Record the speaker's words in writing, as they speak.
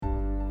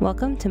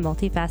Welcome to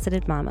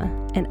Multifaceted Mama,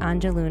 an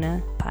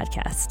Angeluna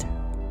podcast.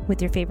 With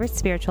your favorite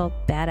spiritual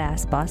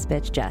badass boss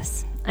bitch,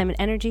 Jess. I'm an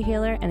energy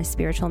healer and a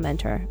spiritual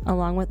mentor,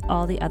 along with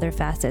all the other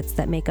facets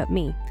that make up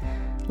me.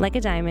 Like a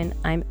diamond,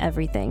 I'm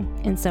everything,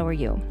 and so are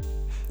you.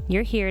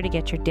 You're here to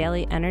get your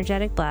daily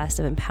energetic blast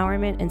of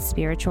empowerment and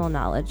spiritual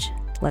knowledge.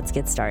 Let's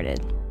get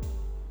started.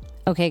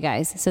 Okay,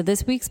 guys, so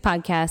this week's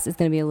podcast is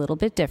going to be a little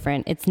bit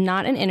different. It's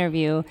not an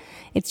interview.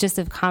 It's just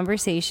a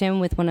conversation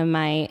with one of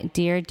my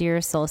dear,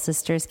 dear soul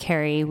sisters,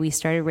 Carrie. We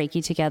started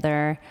Reiki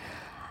together,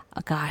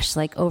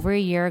 like over a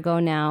year ago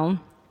now.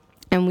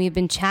 And we've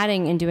been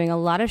chatting and doing a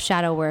lot of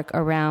shadow work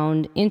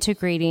around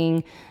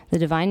integrating the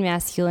divine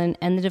masculine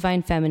and the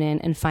divine feminine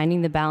and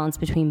finding the balance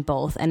between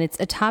both. And it's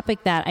a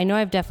topic that I know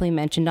I've definitely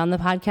mentioned on the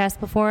podcast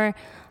before.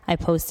 I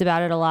post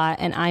about it a lot,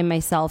 and I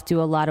myself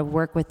do a lot of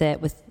work with it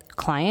with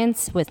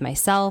clients, with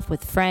myself,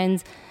 with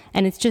friends,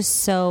 and it's just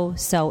so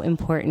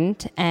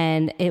important.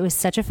 And it was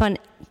such a fun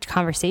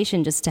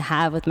conversation just to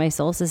have with my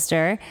soul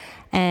sister,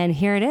 and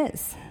here it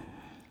is.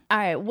 All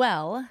right,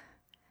 well,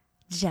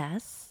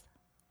 Jess,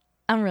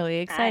 I'm really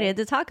excited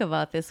to talk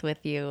about this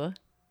with you.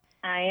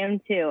 I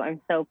am too.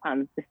 I'm so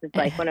pumped. This is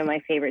like one of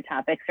my favorite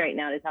topics right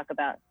now to talk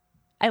about.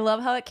 I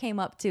love how it came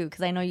up too,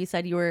 because I know you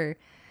said you were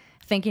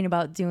thinking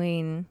about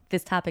doing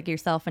this topic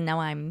yourself, and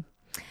now I'm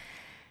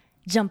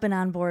jumping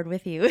on board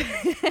with you.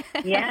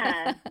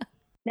 Yeah.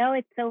 No,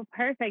 it's so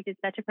perfect. It's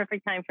such a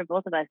perfect time for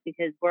both of us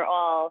because we're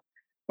all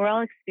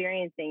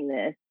experiencing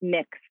this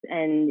mix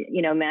and,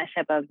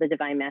 mashup of the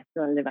divine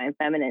masculine and divine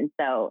feminine.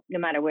 So no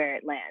matter where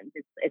it lands,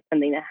 it's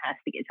something that has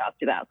to get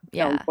talked about.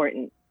 It's so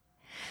important.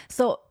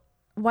 So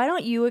why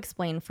don't you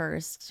explain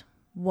first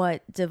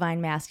what divine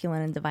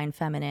masculine and divine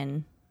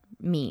feminine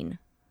mean?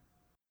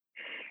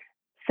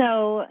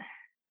 So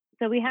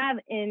we have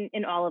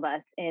in all of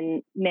us,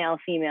 in male,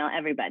 female,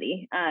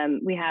 everybody,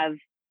 we have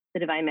the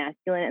divine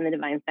masculine and the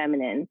divine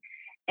feminine.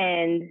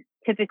 And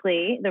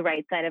typically the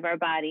right side of our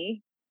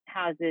body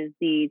houses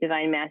the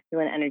divine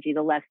masculine energy.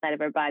 The left side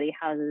of our body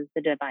houses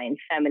the divine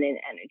feminine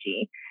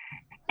energy.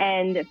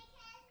 And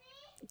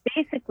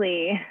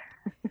basically,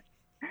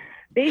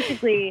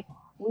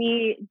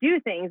 we do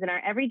things in our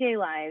everyday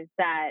lives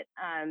that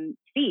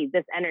feed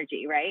this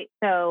energy, right?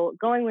 So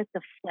going with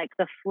the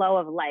flow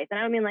of life, and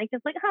I don't mean like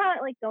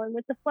going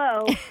with the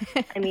flow.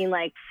 I mean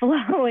like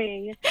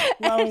flowing with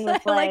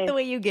life. I like the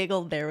way you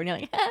giggled there when you're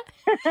like,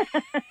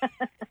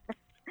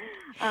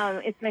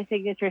 it's my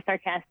signature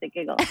sarcastic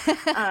giggle.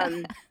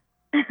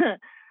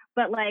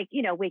 But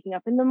waking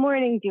up in the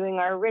morning, doing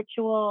our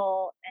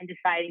ritual, and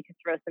deciding to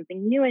throw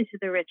something new into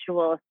the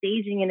ritual,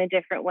 staging in a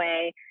different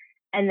way.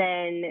 And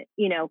then,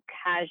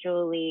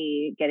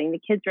 casually getting the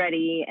kids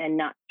ready and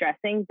not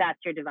stressing, that's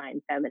your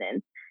divine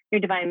feminine.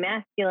 Your divine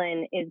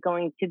masculine is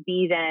going to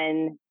be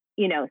then,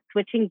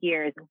 switching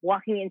gears,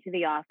 walking into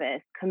the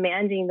office,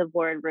 commanding the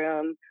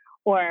boardroom,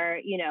 or,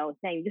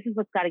 saying, this is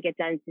what's got to get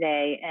done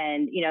today.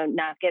 And,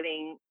 not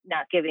giving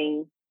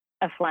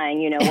a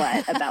flying,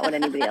 about what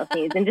anybody else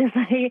needs. And just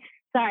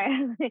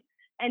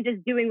and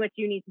just doing what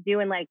you need to do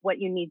and what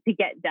you need to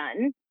get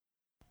done.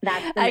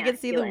 I could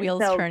see the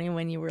wheels turning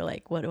when you were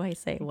like, what do I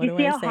say? What do I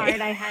say? You see how hard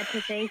I had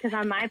to think? Because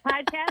on my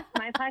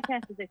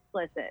podcast is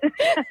explicit.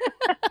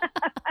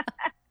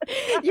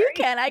 You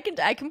can. I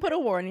can put a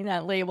warning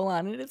label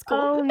on it. It's cool.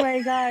 Oh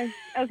my gosh.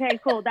 Okay,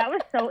 cool. That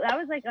was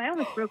I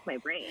almost broke my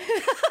brain.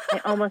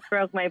 I almost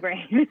broke my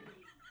brain.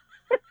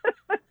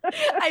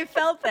 I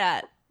felt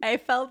that.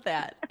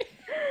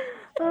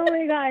 Oh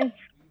my gosh.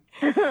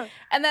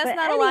 And that's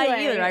not a lie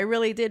either. I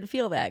really did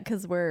feel that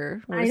because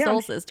we're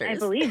soul sisters. I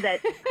believe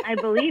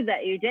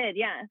that you did.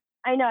 Yeah,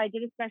 I know. I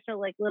did a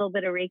special little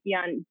bit of Reiki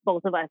on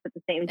both of us at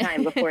the same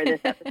time before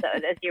this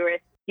episode as you were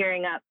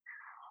gearing up.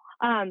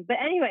 But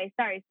anyway,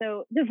 sorry.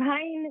 So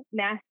divine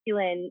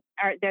masculine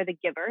they're the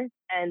givers,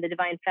 and the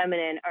divine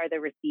feminine are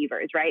the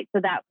receivers, right?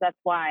 So that's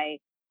why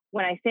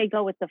when I say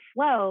go with the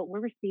flow,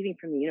 we're receiving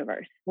from the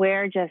universe.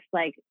 We're just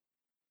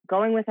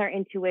going with our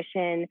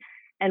intuition,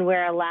 and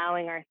we're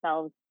allowing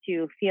ourselves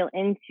to feel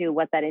into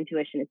what that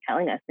intuition is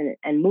telling us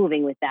and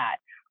moving with that.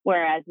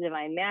 Whereas the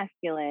divine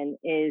masculine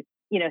is,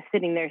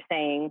 sitting there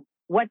saying,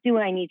 what do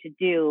I need to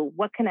do?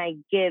 What can I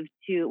give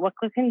what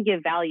can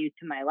give value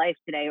to my life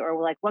today? Or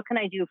what can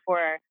I do for,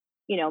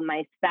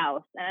 my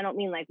spouse? And I don't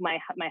mean my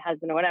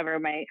husband or whatever.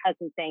 My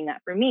husband's saying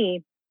that for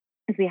me,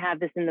 because we have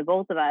this in the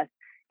both of us.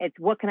 It's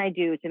what can I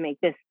do to make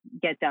this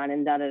get done,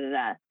 and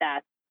da-da-da-da.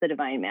 That's the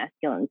divine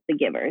masculine, the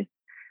givers.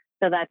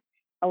 So that's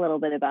a little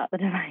bit about the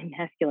divine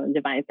masculine,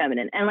 divine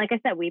feminine. And like I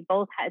said, we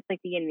both have, it's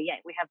like the yin and the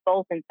yang. We have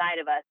both inside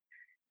of us.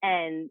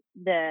 And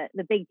the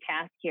big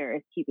task here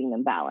is keeping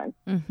them balanced.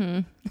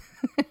 Mm-hmm.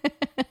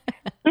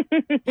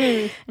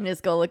 And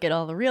just go look at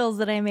all the reels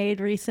that I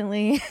made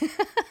recently.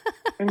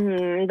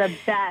 The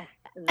best.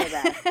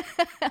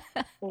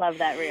 Love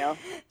that reel.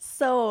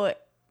 So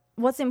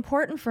what's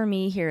important for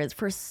me here is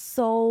for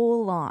so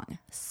long,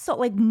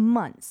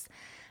 months,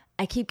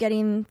 I keep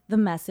getting the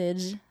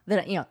message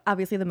that,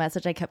 obviously the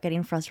message I kept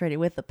getting frustrated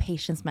with, the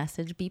patience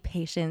message, be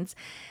patient.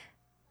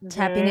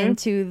 tapping Mhm.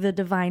 into the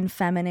divine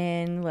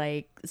feminine,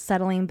 like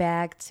settling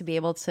back to be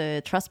able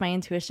to trust my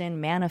intuition,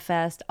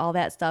 manifest, all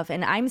that stuff.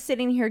 And I'm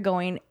sitting here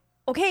going,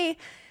 okay,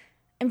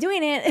 I'm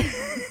doing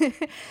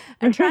it.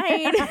 I'm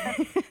trying.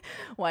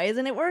 Why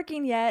isn't it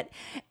working yet?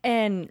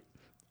 And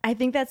I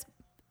think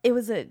it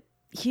was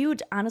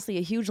honestly,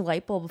 a huge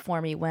light bulb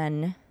for me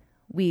when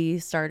we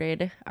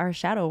started our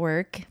shadow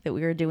work that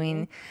we were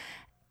doing.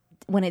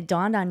 When it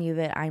dawned on you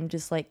that I'm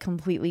just like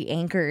completely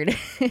anchored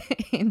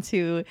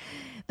into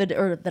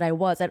or that I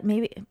was.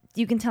 Maybe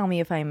you can tell me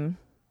if I'm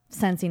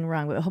sensing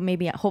wrong, but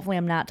hopefully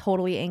I'm not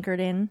totally anchored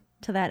in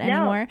to that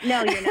anymore.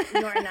 No, you're not.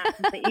 You are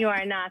not. You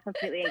are not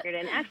completely anchored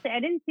in. Actually, I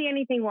didn't see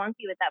anything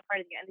wonky with that part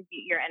of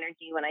your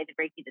energy when I did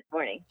Reiki this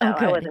morning. So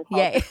I wasn't close.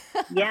 Yay.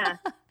 Yeah.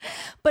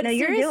 But No,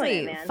 you're doing seriously,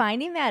 it, man.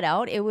 finding that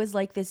out, it was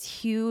like this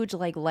huge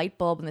like light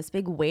bulb and this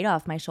big weight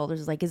off my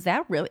shoulders. Like, is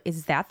that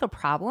the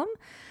problem?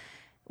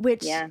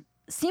 Which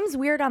seems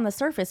weird on the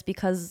surface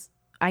because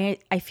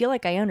I feel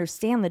like I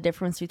understand the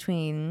difference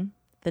between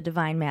the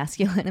divine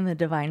masculine and the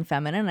divine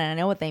feminine, and I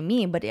know what they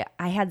mean, but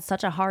I had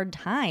such a hard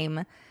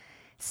time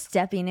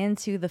stepping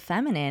into the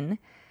feminine.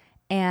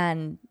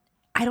 And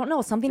I don't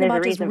know, something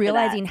about just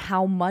realizing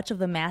how much of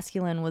the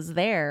masculine was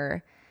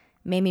there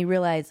made me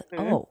realize,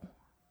 oh,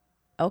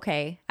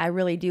 okay, I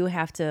really do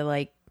have to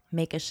like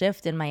make a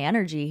shift in my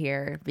energy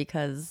here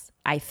because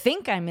I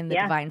think I'm in the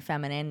divine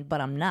feminine, but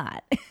I'm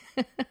not.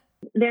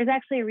 There's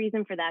actually a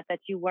reason for that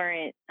you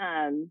weren't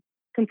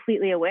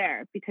completely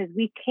aware, because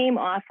we came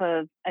off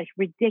of a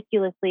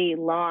ridiculously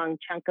long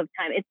chunk of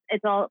time.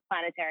 It's all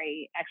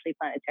planetary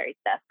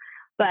stuff.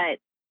 But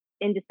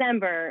in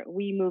December,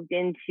 we moved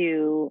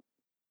into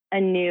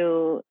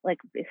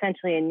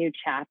essentially a new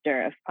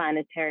chapter of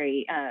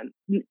planetary,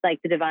 like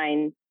the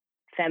divine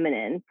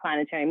feminine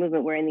planetary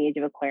movement. We're in the age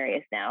of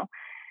Aquarius now,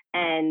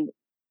 and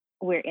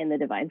we're in the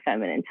divine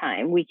feminine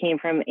time. We came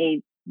from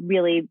a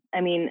really,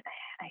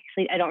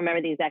 actually, I don't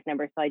remember the exact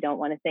number, so I don't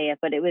want to say it,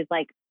 but it was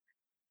like,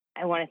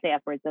 I want to say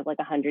upwards of like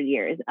 100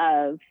 years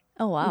of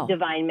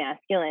divine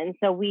masculine.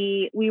 So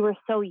we were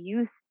so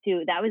used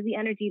to, that was the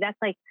energy. That's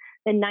like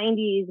the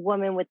 90s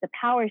woman with the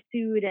power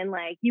suit, and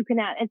like you can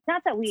have, it's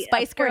not that we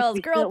Spice Girls,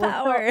 girl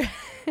power.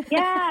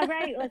 Yeah,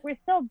 right. Like we're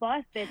still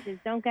boss bitches,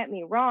 don't get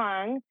me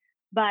wrong,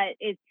 but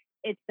it's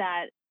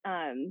that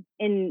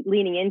in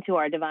leaning into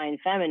our divine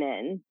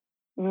feminine,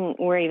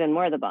 we're even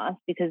more the boss,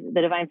 because the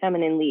divine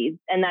feminine leads.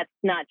 And that's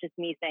not just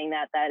me saying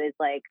that. That is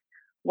like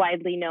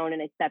widely known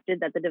and accepted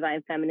that the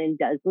divine feminine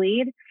does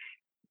lead.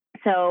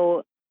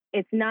 So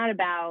it's not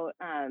about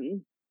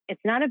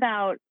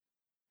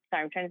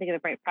sorry, I'm trying to think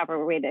of the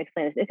proper way to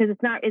explain this, because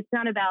it's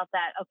not about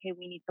that, okay,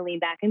 we need to lean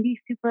back and be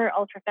super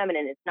ultra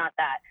feminine. It's not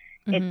that.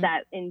 It's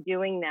that in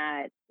doing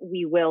that,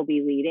 we will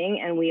be leading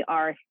and we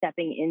are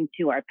stepping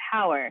into our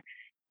power.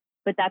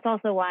 But that's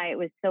also why it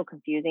was so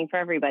confusing for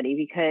everybody,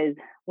 because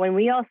when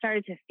we all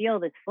started to feel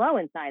this flow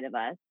inside of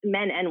us,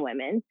 men and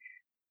women,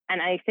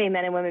 and I say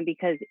men and women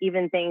because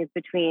even things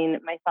between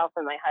myself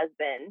and my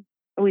husband,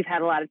 we've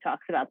had a lot of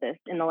talks about this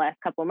in the last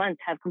couple of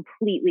months, have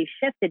completely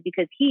shifted,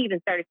 because he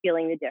even started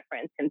feeling the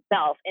difference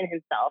himself and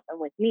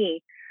with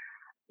me.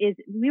 Is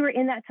we were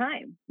in that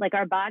time, like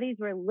our bodies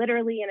were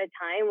literally in a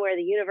time where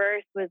the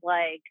universe was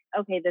like,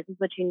 okay, this is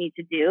what you need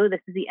to do.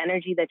 This is the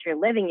energy that you're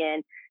living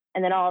in.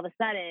 And then all of a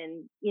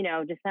sudden,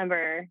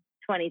 December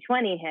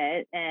 2020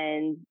 hit,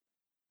 and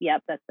I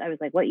was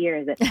like, what year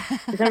is it?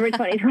 December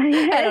 2020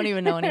 hit. I don't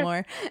even know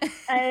anymore.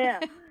 I know.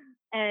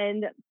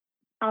 And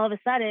all of a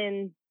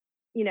sudden,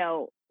 we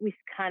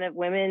kind of,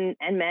 women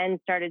and men,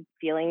 started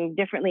feeling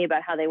differently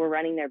about how they were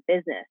running their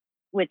business,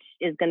 which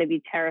is going to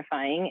be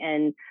terrifying.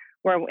 And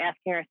we're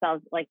asking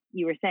ourselves, like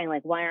you were saying,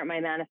 like, why aren't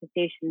my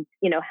manifestations,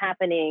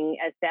 happening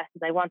as fast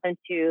as I want them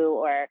to?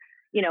 Or,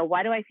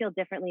 why do I feel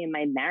differently in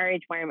my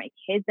marriage? Why are my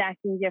kids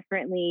acting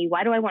differently?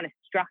 Why do I want to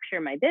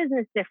structure my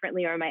business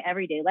differently or my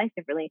everyday life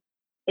differently?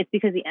 It's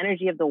because the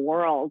energy of the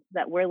world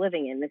that we're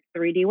living in, this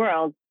 3D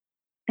world,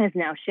 has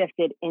now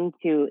shifted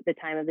into the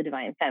time of the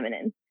divine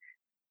feminine.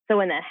 So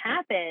when that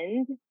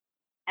happened,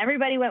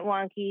 everybody went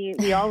wonky.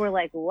 We all were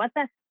like, what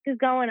the heck is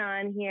going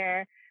on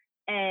here?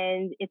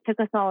 And it took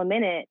us all a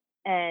minute.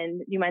 And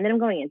do you mind that I'm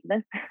going into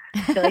this?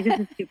 I feel like this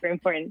is super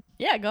important.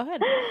 Yeah, go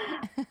ahead.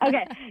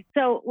 Okay.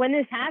 So when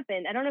this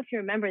happened, I don't know if you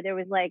remember, there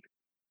was like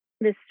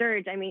this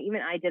surge. I mean,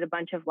 even I did a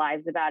bunch of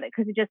lives about it,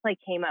 because it just like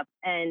came up,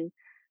 and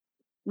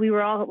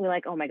we're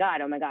like, oh my God,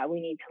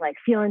 we need to like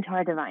feel into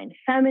our divine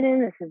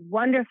feminine. This is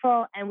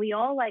wonderful. And we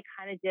all like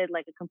kind of did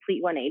like a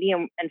complete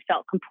 180 and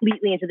felt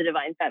completely into the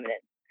divine feminine.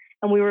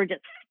 And we were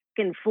just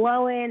fucking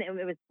flowing, and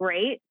it was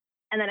great.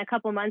 And then a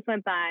couple months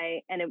went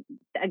by, and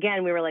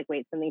again, we were like,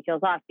 wait, something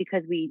feels off,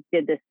 because we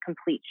did this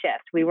complete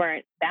shift. We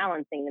weren't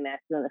balancing the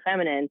masculine and the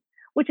feminine,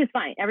 which is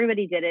fine.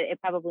 Everybody did it. It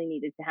probably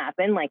needed to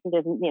happen. Like,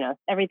 there's,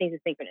 everything's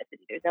a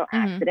synchronicity. There's no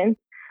accidents.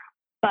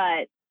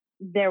 But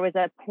there was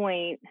a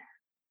point,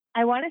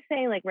 I want to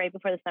say like right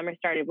before the summer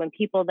started, when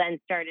people then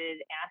started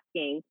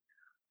asking,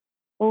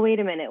 well,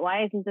 wait a minute,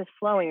 why isn't this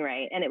flowing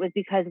right? And it was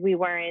because we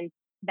weren't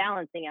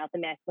balancing out the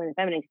masculine and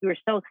feminine. We were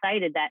so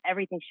excited that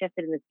everything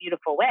shifted in this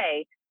beautiful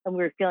way. and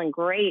we were feeling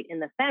great in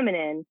the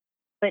feminine.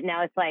 But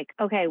now it's like,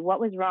 okay, what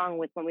was wrong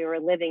with when we were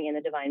living in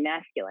the divine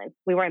masculine?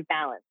 We weren't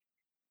balanced.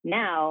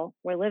 Now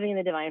we're living in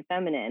the divine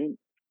feminine.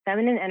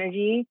 Feminine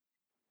energy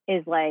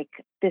is like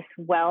this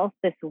wealth,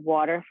 this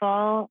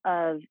waterfall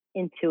of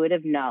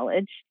intuitive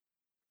knowledge.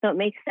 So it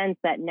makes sense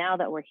that now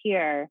that we're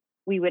here,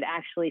 we would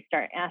actually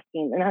start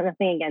asking,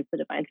 nothing against the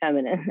divine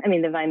feminine, I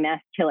mean, the divine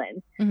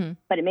masculine,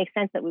 but it makes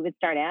sense that we would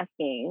start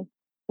asking,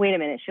 wait a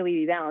minute, should we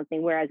be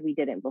balancing? Whereas we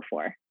didn't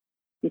before.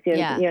 You see, you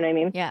know what I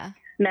mean? Yeah.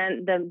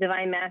 Man, the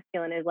divine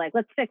masculine is like,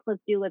 let's fix,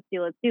 let's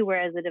do.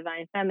 Whereas the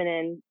divine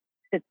feminine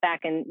sits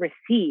back and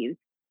receives.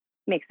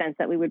 Makes sense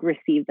that we would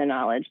receive the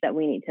knowledge that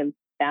we need to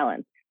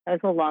balance. That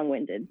was a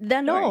long-winded.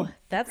 No,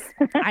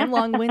 I'm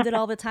long-winded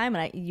all the time,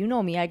 and you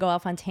know me. I go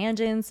off on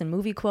tangents and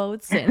movie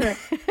quotes, and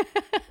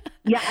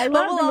yeah, I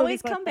love. But we'll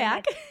always come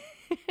back.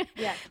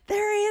 Yeah,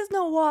 there is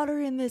no water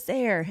in this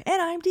air,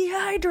 and I'm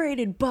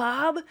dehydrated,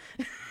 Bob.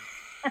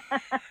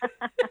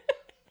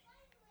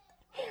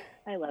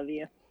 I love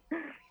you.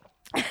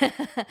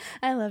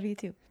 I love you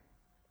too.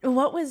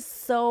 What was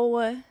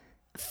so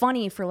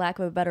funny, for lack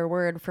of a better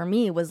word, for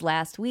me was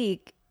last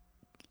week,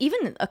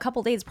 even a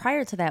couple days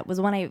prior to that, was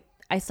when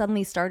I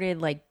suddenly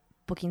started like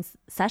booking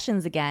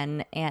sessions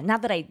again. And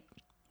not that I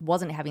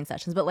wasn't having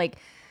sessions, but like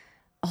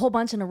a whole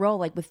bunch in a row,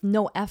 like with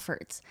no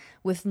efforts,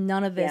 with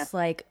none of this,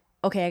 like,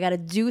 okay, I got to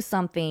do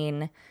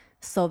something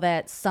so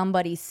that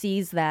somebody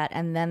sees that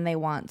and then they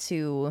want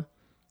to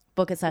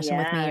book a session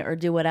with me or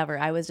do whatever.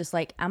 I was just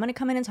like, I'm going to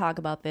come in and talk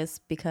about this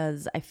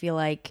because I feel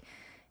like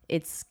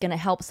it's going to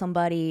help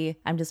somebody.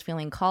 I'm just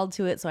feeling called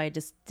to it. So I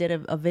just did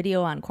a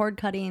video on cord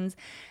cuttings.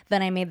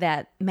 Then I made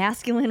that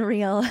masculine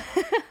reel.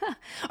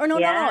 Or no,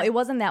 it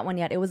wasn't that one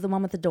yet. It was the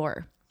one with the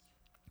door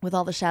with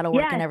all the shadow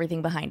work and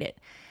everything behind it.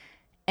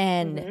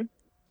 And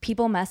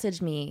people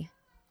messaged me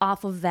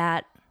off of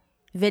that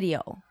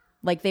video.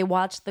 Like they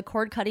watched the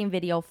cord cutting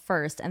video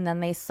first, and then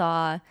they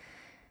saw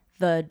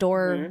the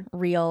door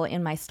reel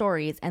in my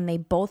stories, and they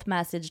both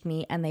messaged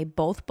me and they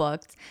both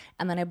booked.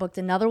 And then I booked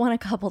another one a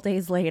couple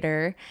days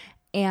later,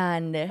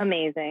 and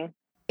amazing.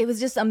 It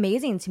was just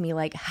amazing to me,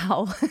 like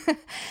how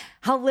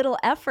little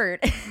effort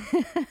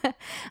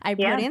I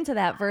put into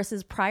that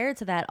versus prior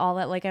to that, all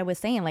that, like I was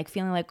saying, like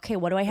feeling like, okay,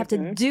 what do I have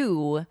to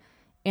do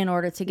in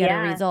order to get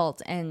a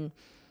result? And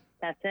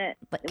that's it.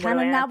 But kind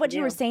of not what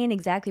you were saying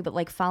exactly, but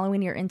like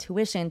following your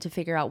intuition to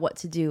figure out what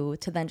to do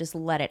to then just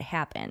let it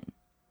happen.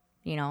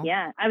 You know?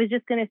 Yeah, I was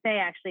just going to say,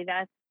 actually,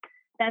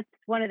 that's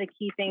one of the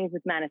key things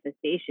with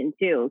manifestation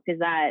too,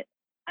 because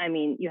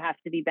you have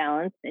to be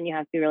balanced and you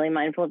have to be really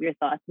mindful of your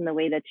thoughts and the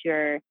way that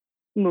you're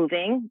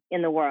moving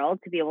in the world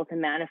to be able to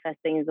manifest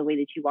things the way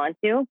that you want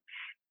to.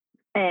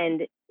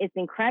 And it's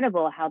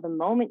incredible how the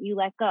moment you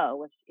let go,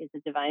 which is a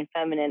divine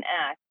feminine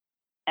act,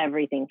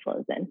 everything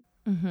flows in.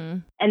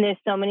 And there's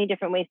so many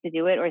different ways to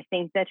do it, or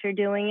think that you're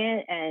doing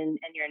it and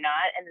you're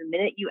not. And the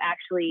minute you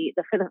actually,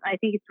 I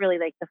think it's really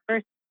like the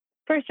first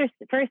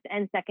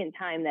and second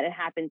time that it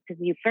happens, because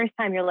the first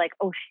time you're like,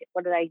 oh shit,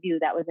 what did I do?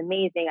 That was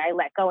amazing. I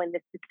let go in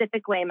this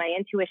specific way. My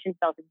intuition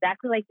felt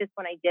exactly like this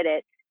when I did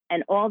it.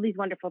 And all these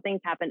wonderful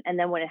things happen. And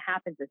then when it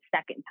happens a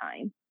second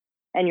time,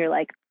 and you're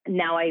like,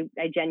 now I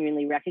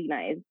genuinely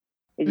recognize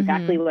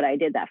exactly what I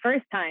did that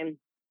first time.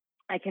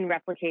 I can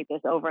replicate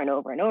this over and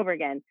over and over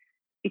again,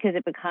 because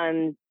it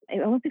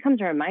almost becomes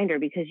a reminder,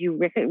 because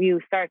you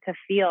start to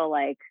feel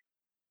like,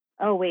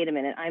 oh, wait a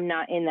minute, I'm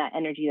not in that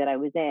energy that I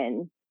was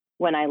in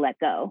when I let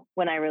go,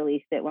 when I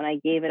released it, when I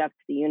gave it up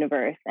to the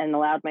universe and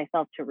allowed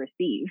myself to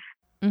receive.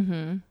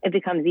 It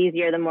becomes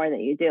easier the more that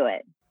you do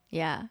it.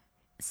 Yeah.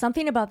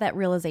 Something about that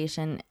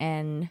realization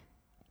and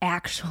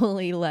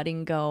actually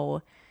letting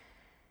go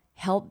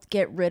helped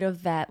get rid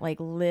of that like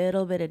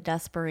little bit of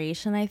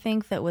desperation, I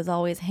think, that was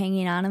always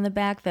hanging on in the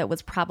back. That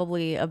was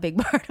probably a big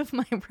part of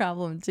my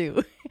problem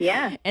too.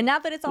 Yeah. And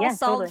not that it's all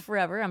solved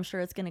forever. I'm sure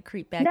it's going to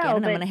creep back in and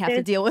I'm going to have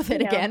to deal with it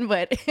again,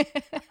 but it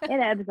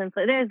ebbs and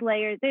flows. There's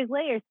layers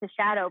to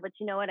shadow, but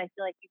you know what? I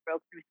feel like you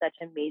broke through such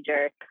a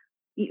major,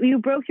 you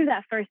broke through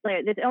that first layer.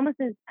 It almost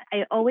is,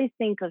 I always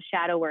think of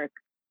shadow work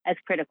as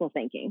critical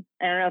thinking.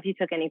 I don't know if you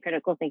took any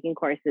critical thinking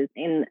courses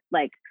in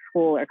like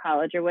school or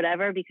college or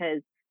whatever,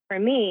 because for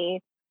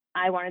me,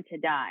 I wanted to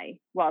die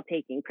while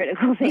taking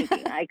critical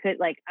thinking. I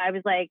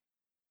was like,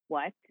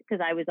 what? Because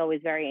I was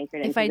always very anchored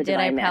into If I did,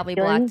 I probably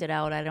blocked it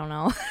out. I don't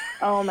know.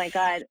 Oh my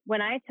God. When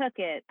I took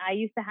it, I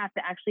used to have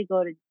to actually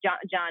go to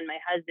John, my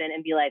husband,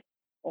 and be like,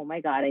 oh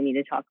my God, I need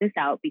to talk this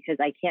out because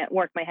I can't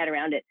work my head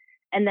around it.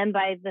 And then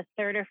by the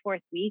third or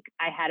fourth week,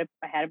 I had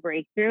a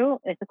breakthrough.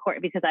 It's a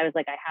court, because I was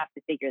like, I have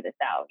to figure this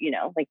out. You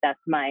know, like that's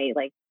my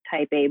like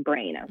type A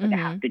brain. I was like,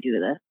 I have to do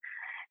this.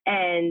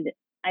 And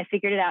I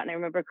figured it out, and I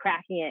remember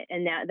cracking it,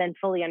 and then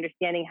fully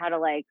understanding how to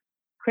like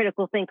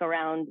critical think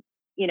around,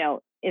 you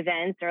know,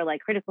 events, or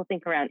like critical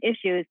think around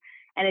issues.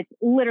 And it's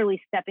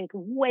literally stepping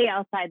way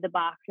outside the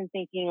box and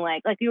thinking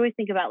like you always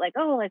think about like,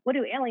 oh, like what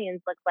do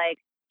aliens look like?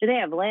 Do they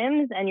have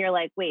limbs? And you're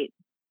like, wait,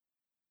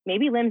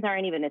 maybe limbs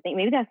aren't even a thing.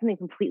 Maybe that's something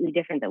completely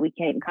different that we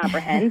can't even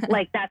comprehend.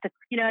 Like that's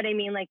you know what I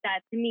mean? Like that,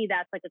 to me,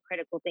 that's like a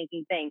critical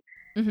thinking thing.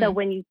 So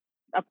when you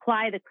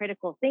apply the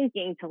critical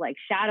thinking to like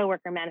shadow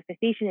work or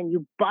manifestation and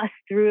you bust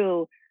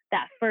through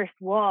that first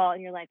wall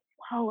and you're like,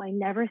 whoa, I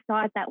never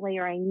saw it that way,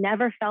 or I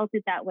never felt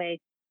it that way.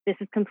 This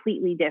is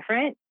completely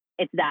different.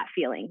 It's that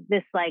feeling,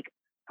 this like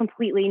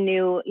completely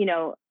new, you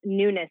know,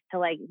 newness to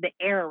like the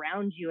air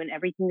around you and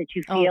everything that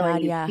you feel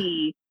and you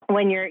see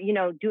when you're, you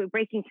know,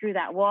 breaking through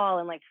that wall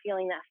and like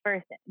feeling that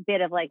first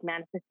bit of like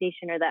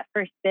manifestation or that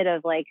first bit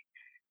of like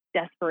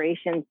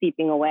desperation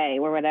seeping away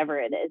or whatever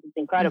it is. It's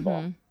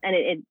incredible. And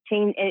it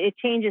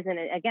changes. And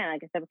again,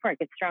 like I said before, it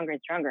gets stronger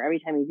and stronger every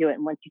time you do it.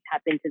 And once you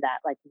tap into that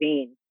like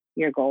vein,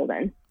 you're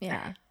golden.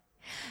 Yeah.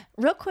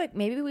 Real quick,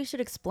 maybe we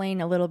should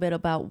explain a little bit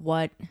about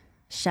what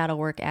shadow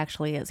work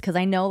actually is. Cause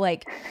I know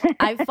like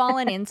I've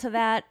fallen into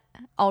that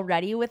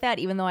already with that,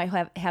 even though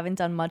I haven't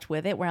done much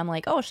with it, where I'm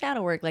like, oh,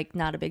 shadow work, like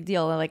not a big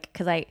deal. Like,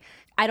 cause I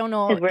don't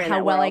know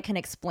how well I can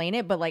explain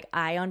it, but like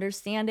I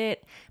understand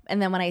it. And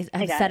then when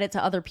I've said it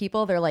to other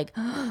people, they're like,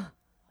 oh,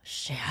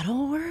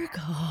 shadow work?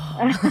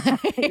 Oh.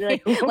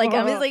 Like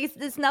I mean, like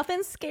it's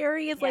nothing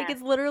scary. It's like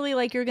it's literally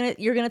like you're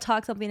gonna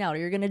talk something out, or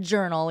you're gonna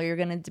journal, or you're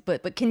gonna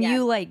but can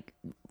you like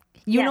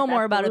know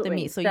more about it than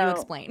me, so you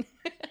explain.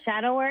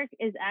 Shadow work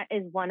is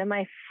one of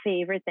my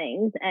favorite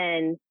things,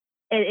 and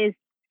it is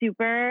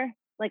super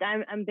like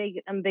I'm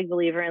a big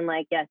believer in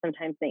like, yeah,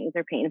 sometimes things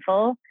are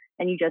painful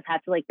and you just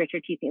have to like grit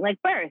your teeth in,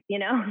 like birth, you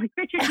know, like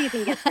grit your teeth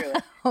and get through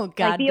it. Oh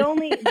God.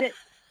 Like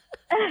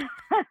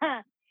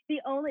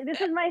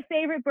this is my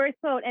favorite birth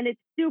quote, and it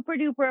super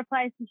duper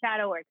applies to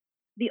shadow work.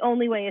 The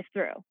only way is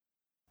through.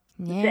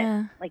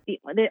 Yeah. Like the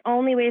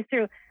only way is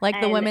through. Like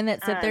the women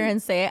that sit there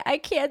and say, I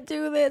can't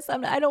do this.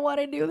 I don't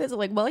want to do this. I'm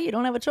like, well, you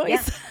don't have a choice.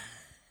 Yeah.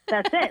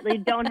 That's it. You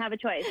don't have a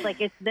choice.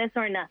 Like it's this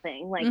or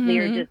nothing. Like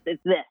it's this.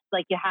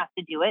 Like you have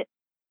to do it.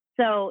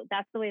 So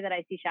that's the way that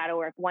I see shadow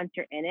work. Once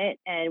you're in it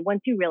and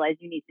once you realize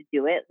you need to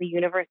do it, the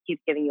universe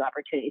keeps giving you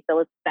opportunities. So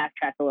let's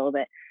backtrack a little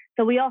bit.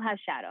 So we all have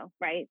shadow,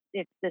 right?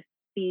 It's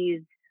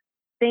these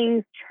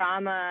things,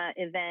 trauma,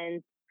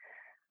 events,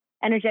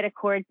 energetic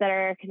cords that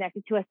are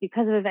connected to us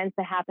because of events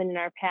that happened in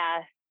our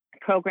past,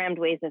 programmed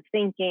ways of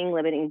thinking,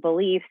 limiting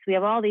beliefs. We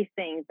have all these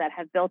things that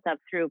have built up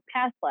through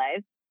past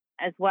lives,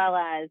 as well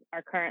as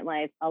our current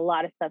life. A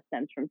lot of stuff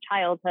stems from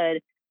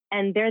childhood,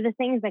 and they're the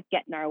things that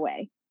get in our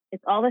way.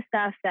 It's all the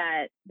stuff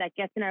that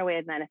gets in our way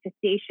of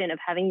manifestation, of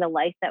having the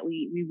life that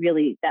we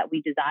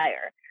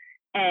desire.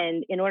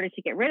 And in order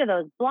to get rid of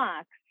those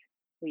blocks,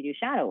 we do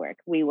shadow work.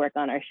 We work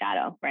on our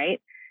shadow,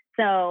 right?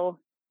 So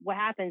what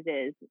happens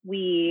is I'm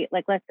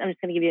just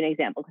going to give you an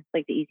example because it's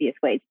like the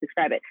easiest way to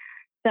describe it.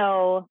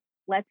 So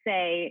let's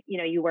say, you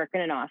know, you work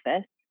in an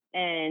office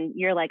and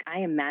you're like, I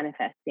am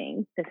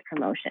manifesting this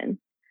promotion.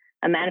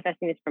 I'm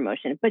manifesting this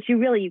promotion, but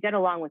you get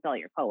along with all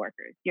your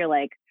coworkers. You're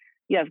like,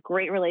 you have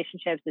great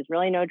relationships. There's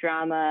really no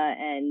drama.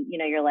 And, you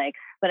know, you're like,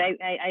 but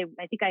I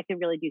think I could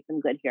really do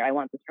some good here. I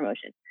want this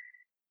promotion.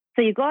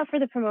 So you go out for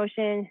the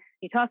promotion,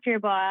 you talk to your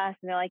boss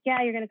and they're like,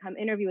 yeah, you're going to come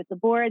interview with the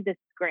board. This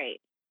is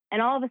great.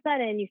 And all of a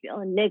sudden you feel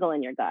a niggle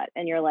in your gut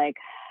and you're like,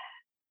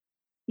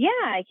 yeah,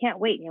 I can't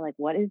wait. And you're like,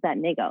 what is that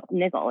niggle?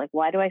 Like,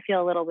 why do I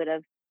feel a little bit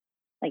of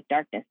like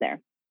darkness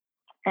there?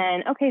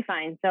 And okay,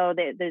 fine. So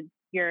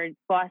your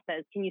boss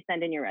says, can you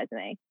send in your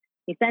resume?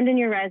 You send in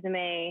your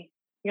resume.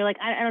 You're like,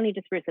 I don't need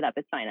to spruce it up.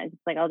 It's fine.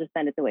 I'll just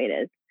send it the way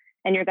it is.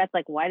 And your gut's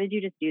like, why did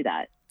you just do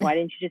that? Why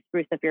didn't you just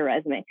spruce up your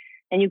resume?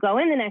 And you go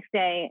in the next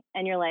day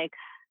and you're like,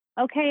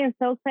 okay, I'm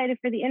so excited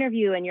for the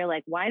interview. And you're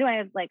like, why am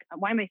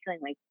I feeling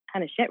like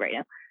kind of shit right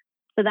now?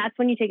 So that's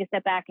when you take a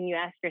step back and you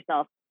ask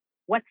yourself,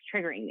 what's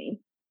triggering me?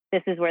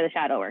 This is where the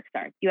shadow work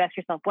starts. You ask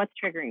yourself, what's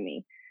triggering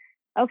me?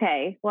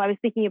 Okay, well, I was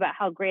thinking about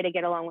how great I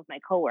get along with my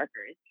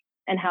coworkers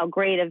and how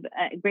great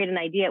an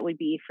idea it would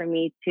be for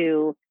me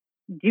to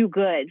do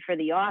good for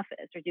the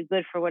office or do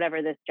good for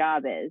whatever this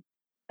job is.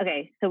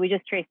 Okay, so we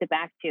just trace it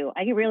back to,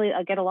 I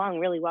get along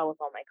really well with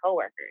all my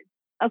coworkers.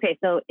 Okay,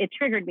 so it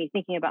triggered me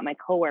thinking about my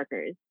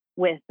coworkers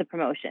with the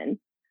promotion.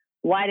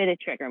 Why did it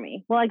trigger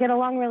me? Well, I get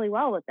along really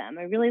well with them.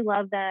 I really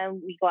love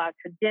them. We go out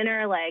to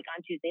dinner, like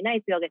on Tuesday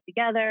nights, we all get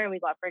together and we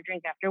go out for a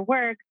drink after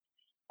work.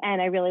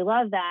 And I really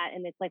love that.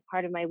 And it's like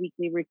part of my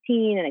weekly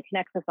routine and it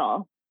connects us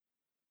all.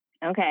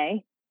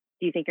 Okay.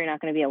 Do you think you're not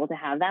going to be able to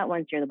have that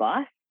once you're the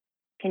boss?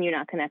 Can you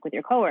not connect with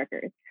your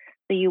coworkers?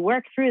 So you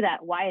work through that.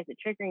 Why is it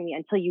triggering me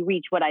until you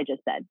reach what I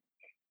just said?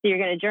 So you're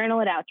going to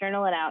journal it out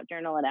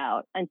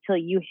until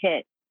you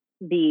hit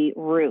the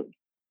root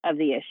of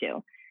the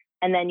issue.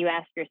 And then you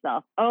ask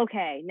yourself,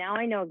 okay, now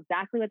I know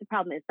exactly what the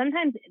problem is.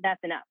 Sometimes that's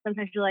enough.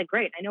 Sometimes you're like,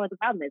 great, I know what the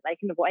problem is. I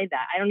can avoid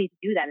that. I don't need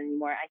to do that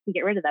anymore. I can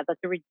get rid of that. That's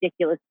a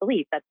ridiculous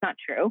belief. That's not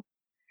true.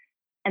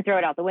 And throw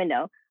it out the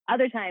window.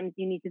 Other times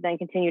you need to then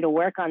continue to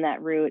work on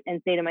that root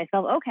and say to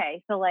myself,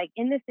 okay, so like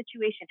in this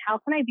situation, how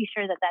can I be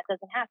sure that that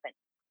doesn't happen?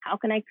 How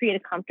can I create a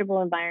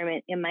comfortable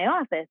environment in my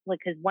office?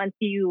 Because once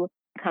you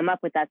come up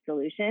with that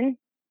solution,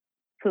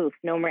 poof,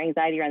 no more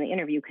anxiety around the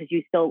interview because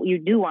you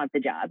do want the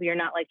job. You're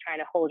not like trying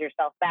to hold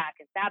yourself back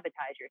and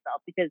sabotage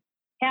yourself because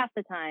half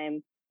the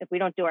time, if we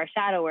don't do our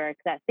shadow work,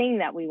 that thing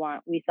that we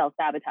want, we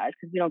self-sabotage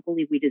because we don't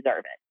believe we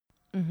deserve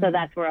it. Mm-hmm. So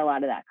that's where a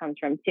lot of that comes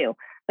from too.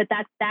 But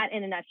that's that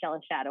in a nutshell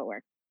is shadow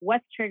work.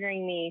 What's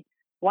triggering me?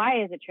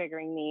 Why is it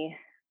triggering me?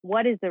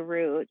 What is the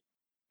root?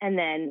 And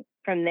then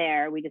from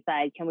there, we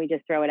decide, can we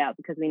just throw it out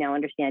because we now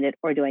understand it,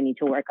 or do I need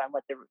to work on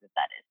what the root of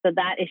that is? So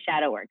that is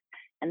shadow work.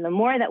 And the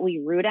more that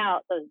we root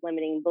out those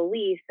limiting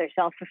beliefs or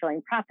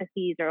self-fulfilling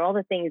prophecies or all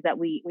the things that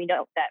we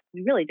know that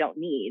we really don't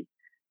need,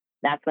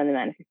 that's when the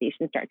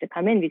manifestations start to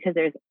come in, because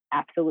there's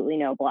absolutely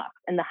no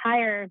blocks. And the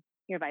higher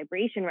your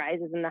vibration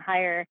rises and the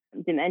higher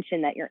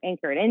dimension that you're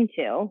anchored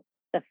into,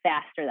 the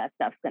faster that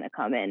stuff's going to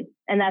come in.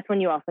 And that's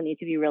when you also need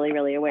to be really,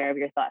 really aware of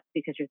your thoughts,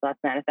 because your thoughts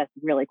manifest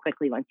really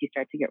quickly once you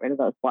start to get rid of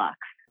those blocks.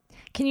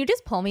 Can you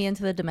just pull me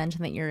into the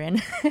dimension that you're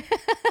in?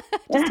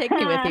 Just take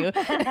me with you.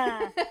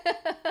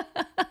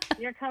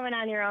 You're coming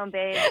on your own,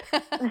 babe.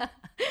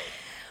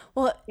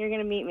 Well, you're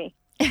going to meet me.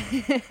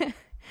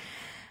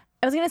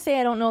 I was going to say,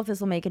 I don't know if this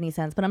will make any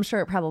sense, but I'm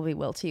sure it probably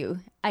will too.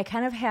 I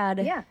kind of had,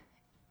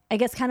 I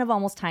guess, kind of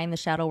almost tying the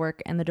shadow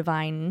work and the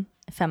divine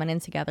feminine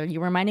together.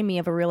 You reminded me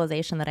of a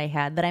realization that I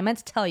had that I meant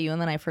to tell you and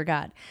then I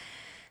forgot.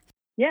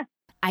 Yeah.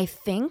 I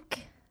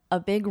think a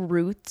big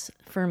root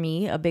for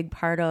me, a big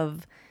part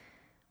of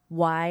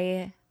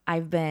why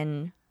I've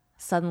been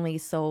suddenly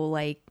so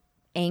like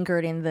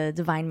anchored in the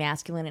divine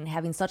masculine and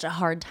having such a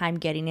hard time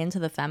getting into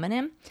the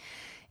feminine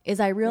is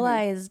I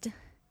realized,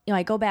 you know,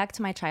 I go back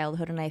to my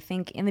childhood and I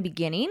think in the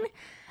beginning,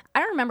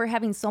 I remember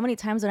having so many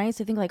times when I used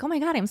to think like, oh my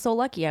God, I'm so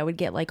lucky. I would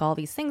get like all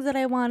these things that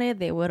I wanted.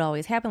 They would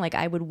always happen. Like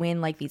I would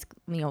win like these,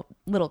 you know,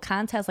 little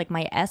contests, like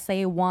my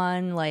essay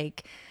won,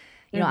 like,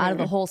 you know, out of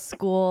the whole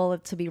school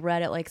to be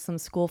read at like some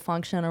school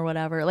function or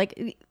whatever,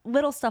 like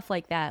little stuff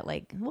like that.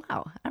 Like,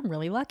 wow, I'm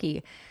really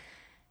lucky.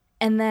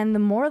 And then the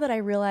more that I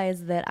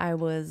realized that I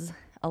was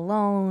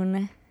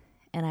alone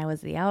and I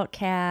was the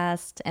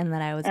outcast and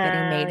that I was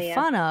getting made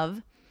fun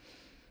of,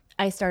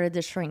 I started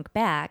to shrink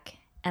back,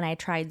 and I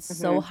tried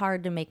so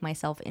hard to make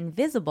myself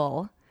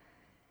invisible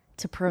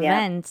to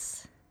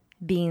prevent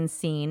being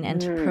seen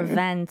and to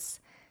prevent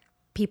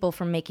people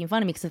from making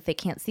fun of me, because if they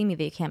can't see me,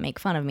 they can't make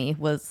fun of me,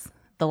 was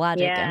the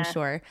logic, I'm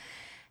sure.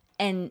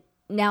 And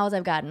now as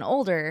I've gotten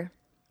older,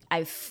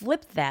 I've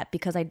flipped that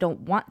because I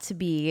don't want to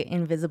be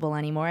invisible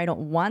anymore. I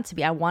don't want to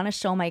be. I want to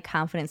show my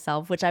confident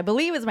self, which I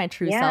believe is my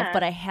true self,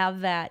 but I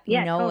have that,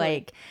 you know,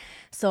 like,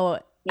 so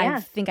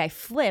I think I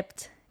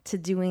flipped to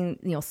doing,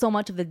 you know, so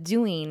much of the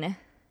doing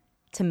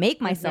to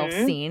make myself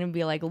seen and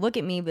be like, look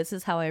at me, this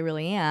is how I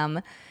really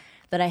am,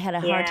 that I had a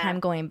hard time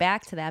going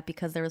back to that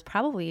because there was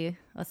probably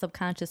a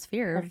subconscious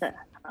fear of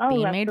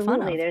being made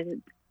fun of. There's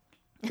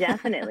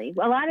definitely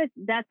a lot of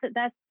that's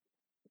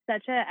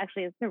such a,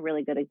 actually it's a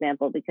really good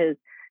example, because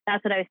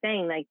that's what I was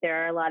saying. Like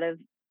there are a lot of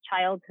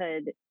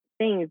childhood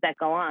things that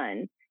go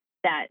on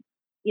that,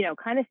 you know,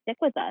 kind of stick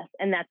with us.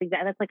 And that's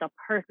like a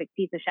perfect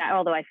piece of shadow.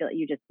 Although I feel like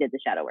you just did the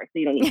shadow work, so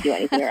you don't need to do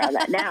anything around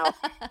that now.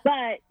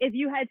 But if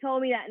you had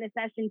told me that in a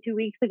session 2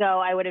 weeks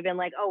ago, I would have been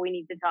like, oh, we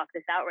need to talk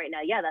this out right now.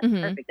 Yeah, that's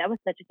perfect. That was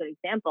such a good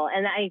example.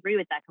 And I agree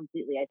with that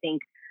completely. I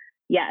think,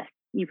 yes,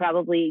 you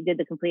probably did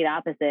the complete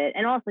opposite.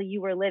 And also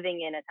you were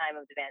living in a time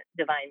of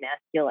divine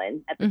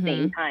masculine at the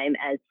same time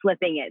as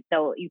flipping it.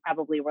 So you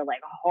probably were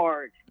like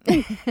hard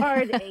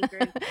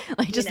anchored.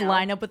 Like just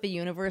line up with the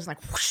universe,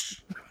 like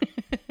whoosh.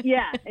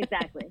 Yeah,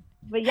 exactly.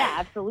 But yeah,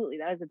 absolutely.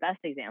 That was the best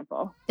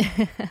example.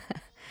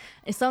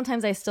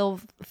 Sometimes I still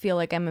feel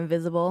like I'm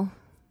invisible,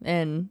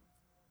 and,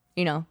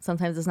 you know,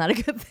 sometimes it's not a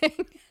good thing.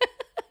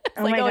 It's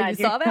oh like, my God, you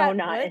saw that? So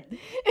not,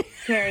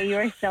 Carrie, you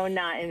are so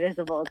not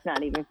invisible. It's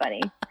not even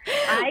funny.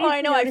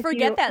 I know. I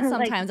forget that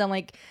sometimes. I'm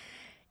like,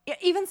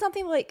 even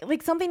something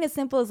like something as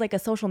simple as like a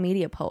social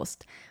media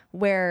post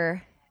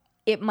where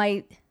it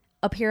might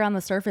appear on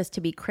the surface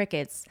to be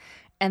crickets,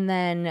 and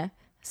then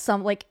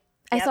some like,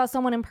 I saw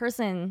someone in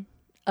person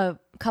a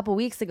couple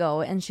weeks ago,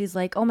 and she's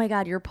like, oh my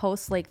God, your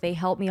posts, like they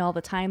help me all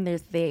the time.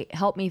 They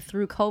help me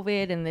through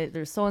COVID, and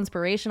they're so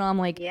inspirational. I'm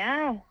like,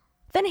 yeah,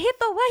 then hit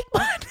the like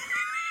button.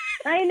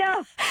 I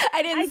know.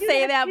 I didn't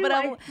say that,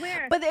 too,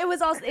 but it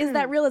was also is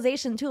that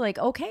realization too, like,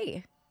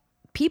 okay,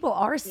 people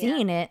are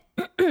seeing it.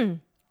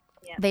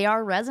 They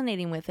are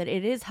resonating with it.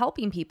 It is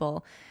helping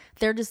people.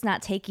 They're just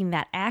not taking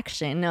that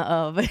action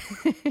of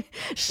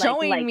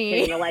showing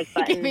me,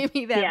 giving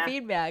me that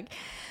feedback.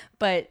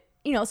 But,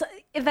 you know, so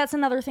if that's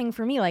another thing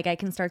for me, like I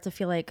can start to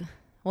feel like,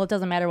 well, it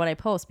doesn't matter what I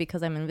post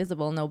because I'm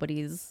invisible.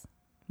 Nobody's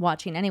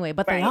watching anyway,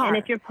 but they are. And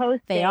if you're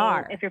posting,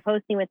 if you're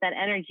posting with that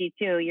energy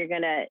too, you're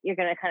gonna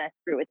kind of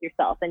screw with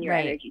yourself and your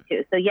energy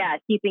too. So yeah,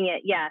 keeping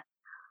it. Yeah.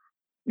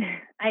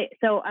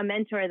 So a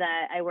mentor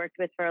that I worked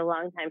with for a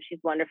long time, she's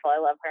wonderful. I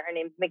love her. Her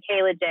name's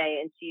Michaela J,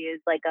 and she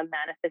is like a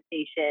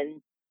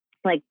manifestation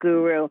like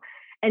guru.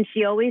 And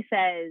she always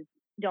says,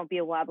 don't be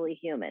a wobbly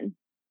human.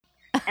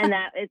 And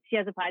she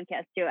has a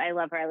podcast too. I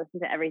love her. I listen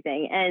to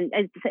everything. And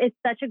it's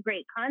such a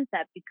great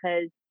concept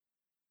because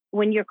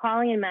when you're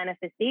calling in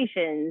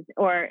manifestations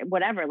or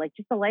whatever, like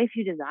just the life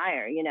you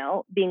desire, you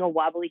know, being a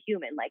wobbly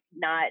human, like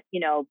not, you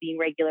know, being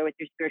regular with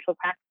your spiritual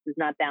practices,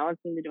 not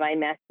balancing the divine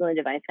masculine,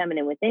 divine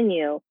feminine within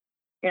you,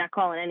 you're not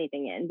calling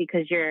anything in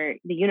because the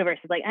universe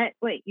is like, hey,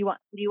 wait, do you want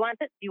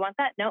this? Do you want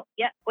that? No.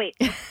 Yeah. Wait.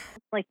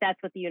 Like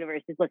that's what the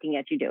universe is looking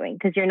at you doing.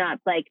 Cause you're not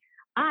like,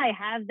 I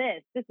have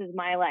this. This is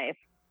my life.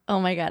 Oh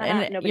my God.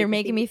 And you're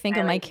making me think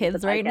of my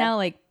kids right now.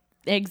 Like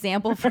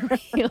example for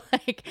me,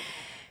 like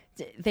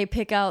they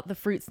pick out the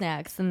fruit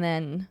snacks and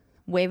then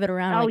wave it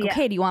around.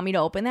 Okay, do you want me to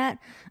open that?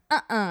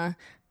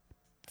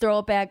 Throw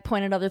it back,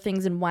 point at other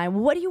things and why?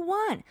 What do you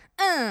want?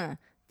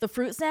 The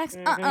fruit snacks?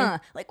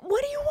 Like,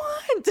 what do you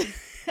want?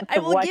 I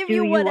will give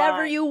you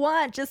whatever you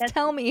want. Just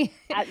tell me.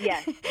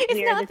 Yes.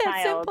 It's not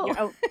that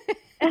simple.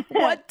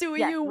 What do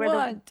you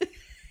want?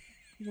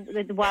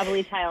 The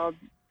wobbly child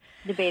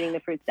debating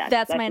the fruit snacks.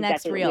 That's my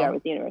next exactly reel.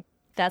 With the universe.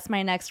 That's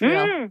my next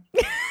reel.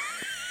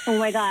 Oh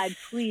my God,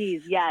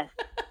 please. Yes.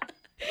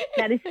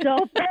 That is so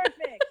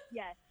perfect.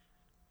 Yes.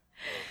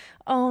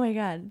 Oh my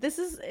God. This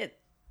is it.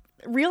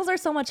 Reels are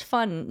so much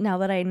fun now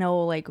that I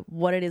know like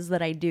what it is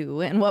that I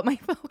do and what my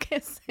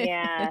focus is.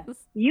 Yeah.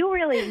 You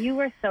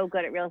were so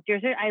good at reels.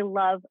 I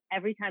love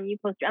every time you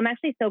post. I'm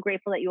actually so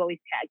grateful that you always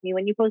tag me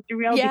when you post a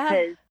reel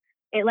because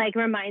it like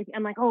reminds me,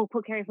 I'm like, oh,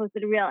 Carrie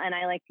posted a reel and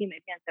I like pee my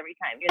pants every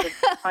time. You're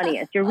the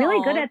funniest. You're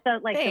really good at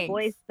the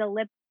voice, the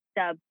lip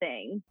stub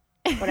thing,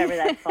 whatever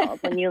that's called.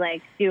 When you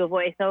like do a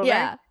voiceover.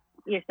 Yeah.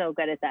 You're so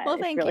good at that. Well,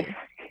 thank you.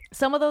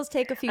 Some of those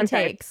take a few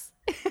takes.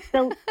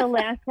 The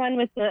last one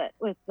with the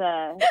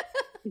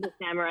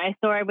samurai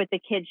sword with the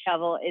kid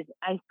shovel is,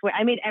 I swear,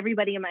 I made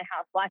everybody in my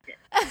house watch it.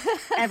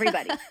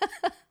 Everybody.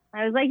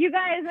 I was like, you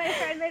guys, my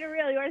friend made a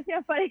reel. You want to see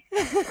how funny?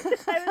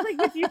 I was like,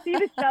 did you see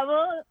the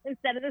shovel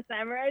instead of the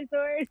samurai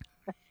sword?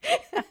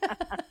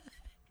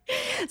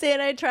 See,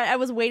 and I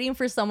was waiting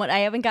for someone. I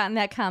haven't gotten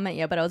that comment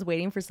yet, but I was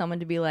waiting for someone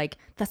to be like,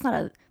 "That's not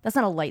a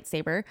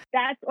lightsaber."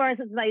 Or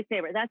it's a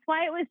lightsaber. That's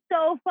why it was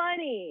so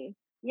funny.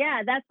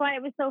 Yeah, that's why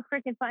it was so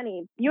freaking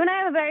funny. You and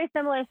I have a very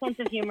similar sense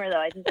of humor,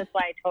 though. I think that's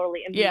why I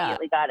totally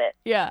immediately got it.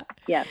 Yeah.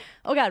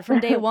 Oh God,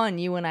 from day one,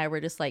 you and I were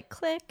just like,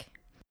 click.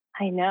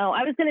 I know.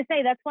 I was gonna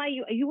say that's why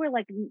you were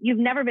like, you've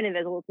never been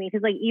invisible to me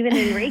because like even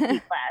in Reiki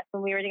class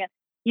when we were together.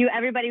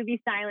 Everybody would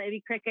be silent, it'd be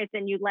crickets,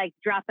 and you'd like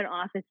drop an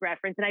Office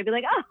reference, and I'd be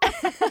like, oh,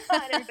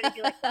 and everybody'd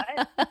be like,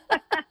 what?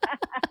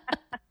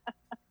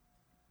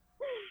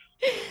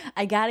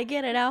 I gotta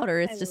get it out, or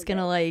it's just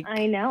gonna like.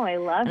 I know, I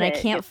love and it. I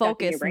can't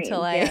focus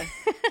until I.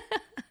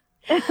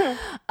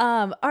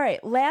 All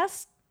right,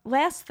 last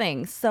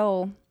thing.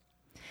 So,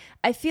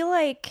 I feel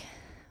like,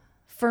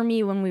 for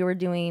me, when we were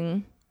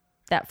doing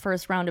that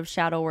first round of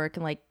shadow work,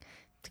 and like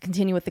to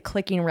continue with the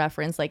clicking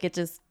reference, like it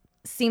just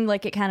seemed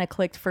like it kind of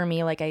clicked for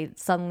me. Like I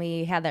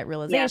suddenly had that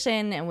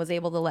realization and was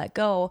able to let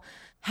go.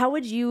 How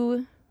would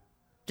you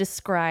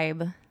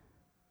describe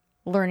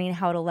learning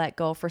how to let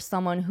go for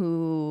someone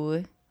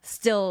who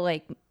still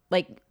like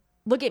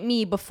look at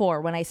me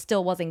before when I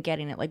still wasn't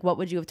getting it? Like what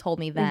would you have told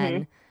me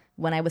then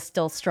when I was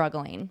still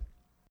struggling?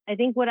 I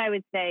think what I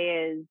would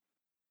say is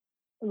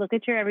look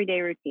at your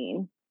everyday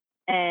routine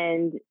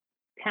and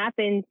tap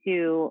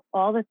into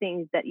all the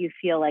things that you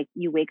feel like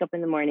you wake up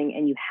in the morning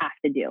and you have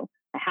to do.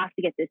 I have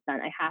to get this done.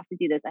 I have to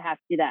do this. I have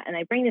to do that. And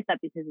I bring this up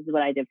because this is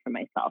what I did for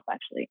myself,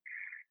 actually.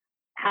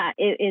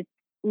 It's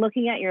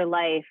looking at your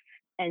life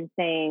and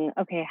saying,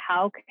 okay,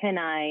 how can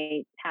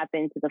I tap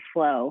into the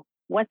flow?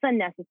 What's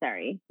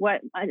unnecessary?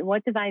 What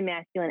divine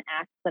masculine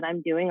acts that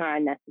I'm doing are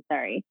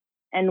unnecessary?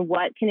 And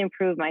what can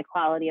improve my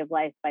quality of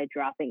life by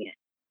dropping it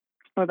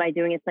or by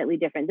doing it slightly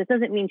different? This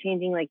doesn't mean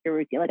changing like your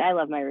routine. Like I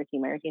love my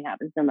routine. My routine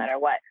happens no matter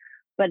what.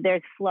 But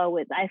there's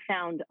I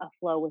found a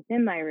flow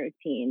within my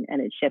routine and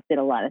it shifted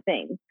a lot of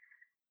things.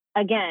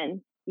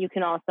 Again, you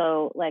can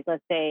also, like,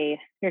 let's say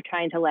you're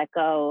trying to let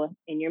go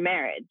in your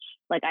marriage.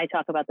 Like I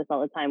talk about this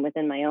all the time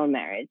within my own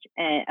marriage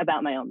and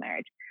about my own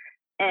marriage.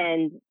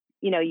 And,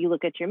 you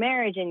look at your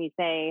marriage and you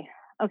say,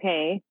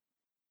 okay,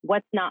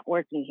 what's not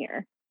working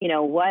here?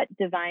 What's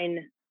the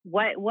divine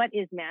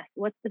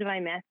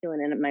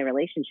masculine in my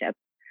relationship?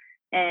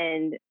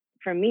 And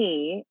for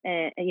me,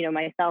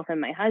 myself and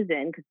my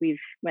husband, because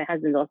my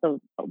husband's also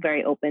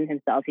very open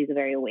himself. He's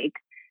very awake.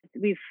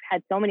 We've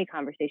had so many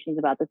conversations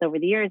about this over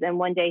the years. And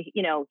one day,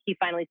 he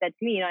finally said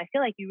to me, I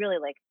feel like you really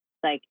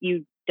like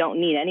you don't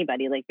need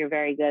anybody. Like you're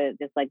very good at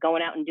just like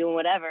going out and doing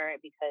whatever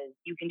because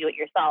you can do it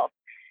yourself.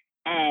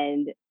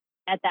 And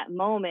at that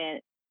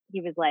moment,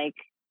 he was like,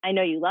 I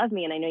know you love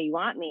me and I know you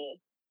want me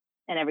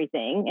and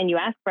everything. And you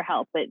ask for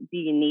help, but do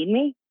you need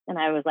me? And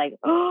I was like,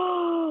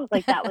 oh,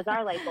 like that was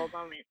our light bulb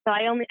moment. So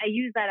I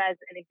use that as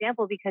an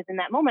example because in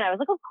that moment I was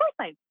like, of course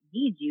I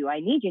need you.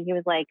 And he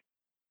was like,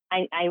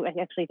 I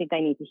actually think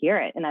I need to hear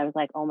it. And I was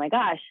like, oh my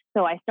gosh.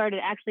 So I started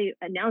actually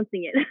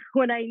announcing it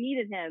when I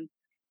needed him,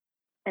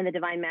 and the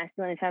divine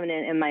masculine and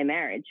feminine in my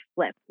marriage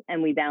flipped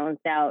and we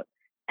balanced out,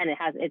 and it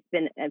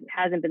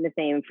hasn't been the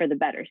same for the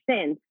better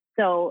since.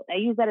 So I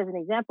use that as an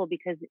example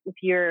because if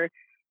you're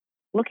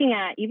looking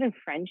at even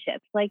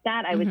friendships like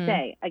that, I would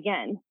say,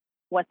 again,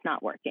 what's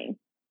not working?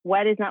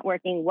 what is not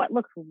working, what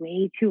looks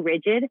way too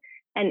rigid,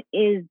 and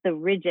is the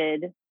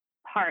rigid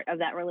part of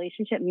that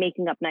relationship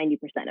making up 90%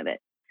 of it?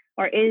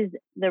 Or is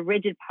the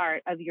rigid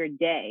part of your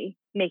day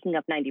making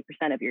up 90%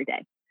 of your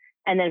day?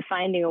 And then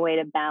finding a way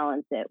to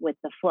balance it with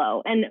the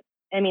flow. And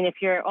I mean, if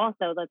you're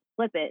also, let's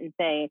flip it and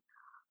say,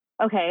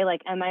 okay,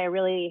 like, am I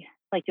really,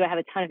 like, do I have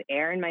a ton of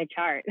air in my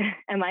chart?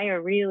 Am I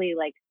a really,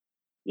 like,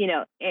 you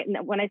know,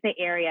 when I say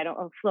airy, I don't,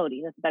 or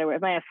floaty, that's a better word.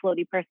 Am I a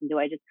floaty person? Do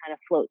I just kind of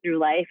float through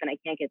life and I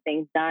can't get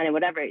things done and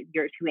whatever?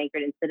 You're too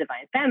anchored into the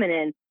divine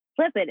feminine.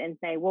 Flip it and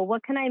say, well,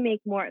 what can I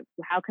make more?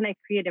 How can I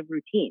create a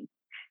routine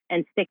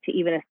and stick to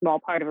even a small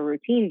part of a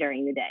routine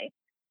during the day?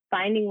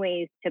 Finding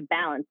ways to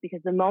balance, because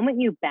the moment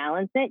you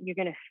balance it, you're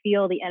going to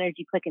feel the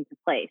energy click into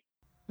place.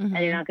 And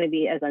you're not going to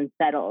be as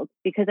unsettled,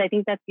 because I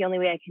think that's the only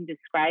way I can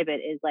describe it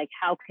is like,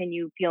 how can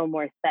you feel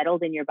more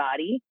settled in your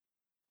body?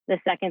 The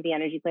second the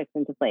energy clicks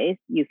into place,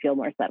 you feel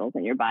more settled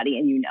in your body,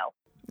 and you know.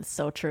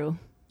 So true.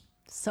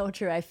 So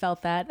true. I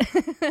felt that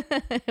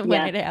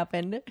when it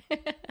happened.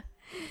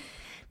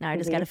 Now I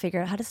just got to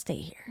figure out how to stay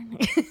here.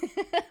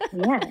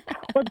 Yeah.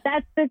 Well,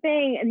 that's the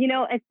thing. You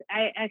know,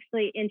 I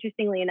actually,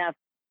 interestingly enough,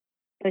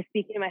 I was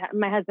speaking to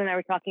my husband and I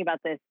were talking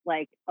about this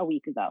like a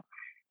week ago.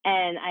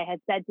 And I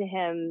had said to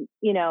him,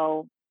 you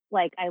know,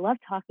 like, I love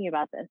talking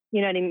about this,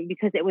 you know what I mean?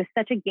 Because it was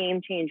such a game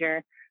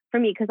changer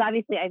for me. Because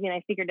obviously, I mean,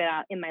 I figured it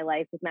out in my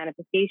life with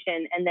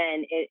manifestation. And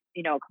then it,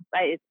 you know,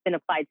 it's been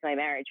applied to my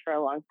marriage for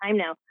a long time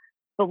now.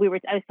 But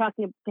I was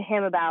talking to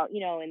him about, you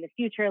know, in the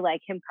future,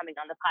 like him coming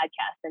on the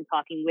podcast and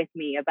talking with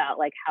me about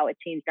like how it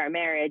changed our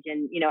marriage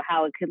and, you know,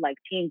 how it could like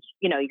change,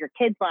 you know, your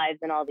kids' lives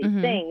and all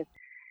these things.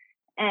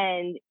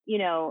 And, you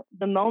know,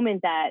 the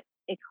moment that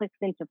it clicks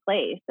into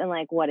place and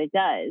like what it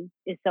does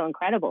is so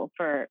incredible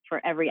for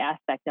every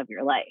aspect of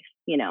your life,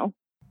 you know?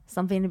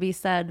 Something to be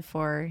said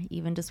for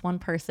even just one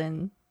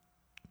person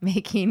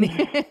making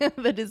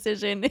the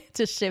decision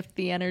to shift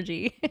the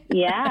energy.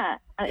 Yeah,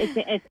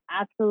 it's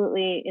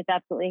absolutely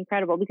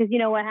incredible, because you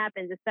know what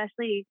happens,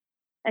 especially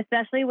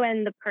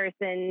when the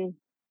person,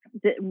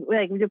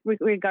 like,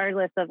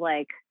 regardless of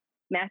like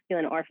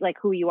masculine or like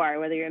who you are,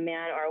 whether you're a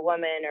man or a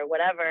woman or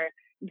whatever,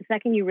 the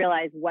second you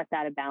realize what's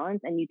out of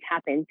balance and you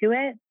tap into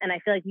it, and I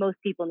feel like most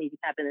people need to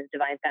tap into this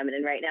divine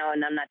feminine right now.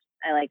 And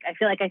I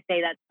feel like I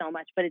say that so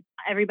much, but it's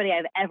everybody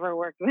I've ever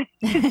worked with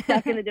is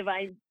stuck in the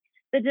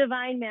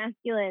divine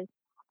masculine.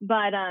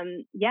 But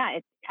yeah,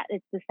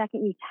 it's the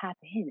second you tap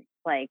in, it's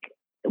like,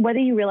 whether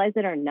you realize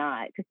it or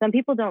not, because some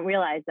people don't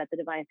realize that the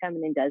divine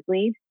feminine does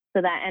lead,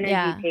 so that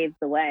energy paves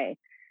the way.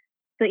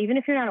 So even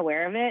if you're not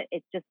aware of it,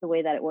 it's just the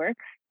way that it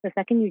works. The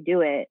second you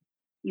do it,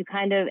 you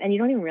kind of, and you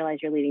don't even realize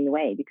you're leading the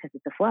way because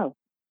it's a flow,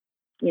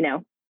 you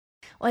know?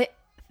 Well, I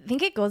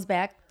think it goes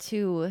back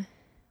to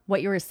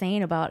what you were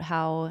saying about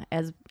how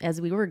as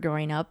we were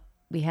growing up,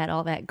 we had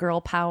all that girl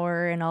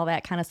power and all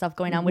that kind of stuff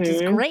going on, which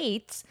is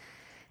great.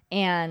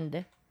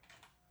 And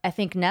I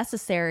think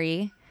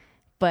necessary,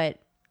 but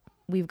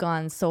we've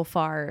gone so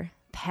far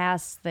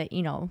past that,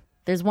 you know,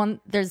 it's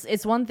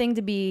one thing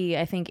to be,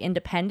 I think,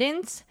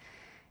 independent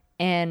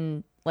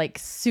and like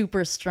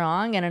super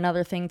strong, and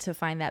another thing to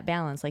find that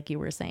balance, like you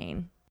were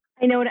saying.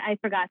 I know I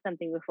forgot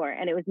something before,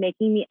 and it was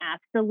making me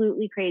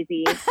absolutely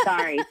crazy.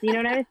 Sorry. So you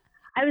know what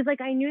I was like,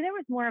 I knew there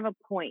was more of a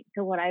point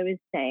to what I was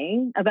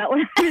saying about what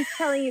I was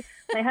telling you.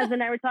 My husband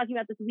and I were talking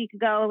about this a week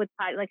ago with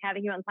like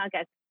having you on the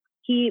podcast.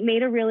 He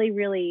made a really,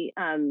 really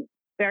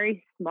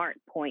very smart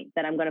point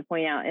that I'm going to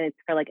point out, and it's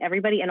for like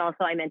everybody. And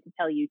also I meant to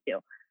tell you too.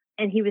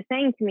 And he was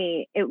saying to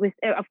me,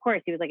 of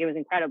course, he was like, it was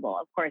incredible,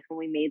 of course, when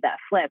we made that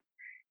flip.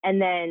 And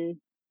then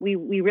we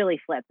really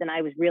flipped, and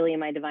I was really in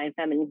my divine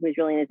feminine, who was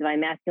really in his divine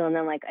masculine. And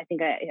then, like, I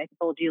think I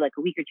told you, like,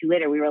 a week or two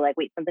later, we were like,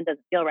 wait, something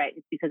doesn't feel right.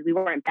 It's because we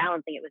weren't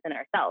balancing it within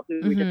ourselves. We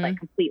were just like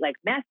complete, like,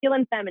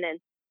 masculine, feminine.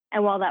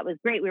 And while that was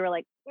great, we were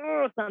like,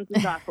 oh,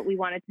 something's off, but we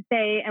wanted to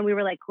say, and we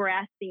were like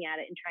grasping at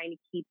it and trying to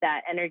keep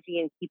that energy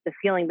and keep the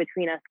feeling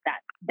between us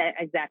that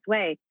exact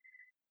way.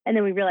 And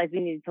then we realized we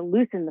needed to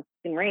loosen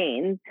the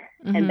reins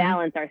and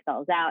balance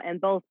ourselves out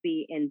and both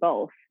be in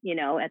both, you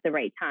know, at the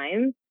right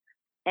time.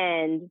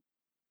 And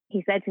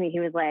he said to me, he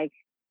was like,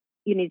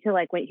 you need to,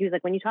 like, when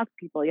you talk to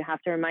people, you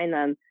have to remind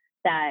them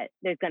that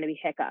there's going to be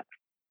hiccups.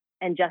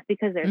 And just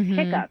because there's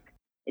hiccups,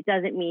 it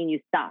doesn't mean you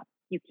stop.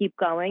 You keep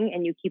going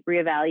and you keep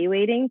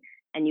reevaluating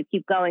and you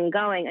keep going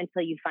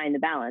until you find the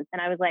balance.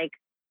 And I was like,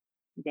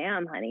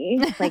 damn, honey,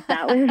 like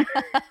that was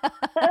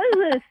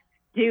a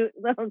astute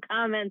little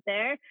comment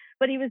there,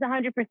 but he was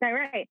 100%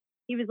 right.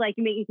 He was like,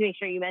 you need to make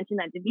sure you mention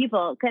that to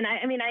people.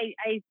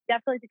 I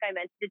definitely think I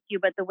mentioned it to you,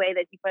 but the way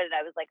that he put it,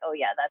 I was like, oh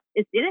yeah,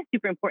 it is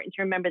super important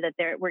to remember that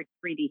we're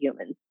 3D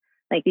humans,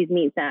 like these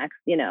meat sacks,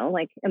 you know,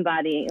 like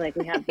embodying, like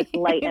we have this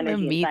light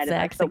energy inside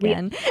of us.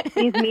 But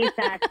these meat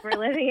sacks we're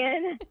living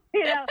in,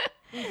 you know,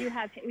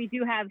 we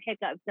do have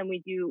hiccups, and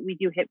we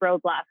do hit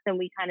roadblocks, and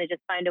we kind of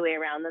just find a way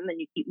around them,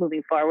 and you keep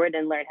moving forward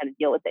and learn how to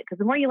deal with it. Because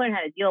the more you learn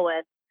how to deal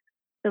with,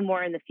 the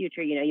more in the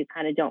future, you know, you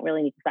kind of don't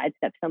really need to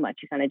sidestep so much.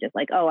 You kind of just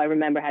like, oh, I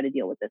remember how to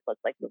deal with this. Let's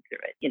like move through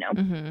it, you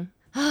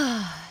know?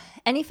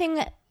 Anything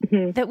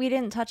that we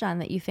didn't touch on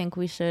that you think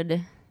we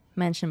should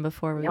mention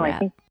before we No,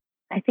 wrap?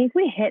 I think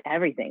we hit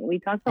everything. We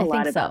talked a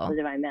lot about so. the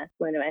divine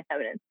masculine, divine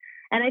feminine.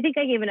 And I think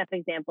I gave enough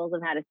examples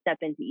of how to step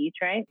into each,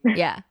 right?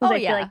 Yeah. I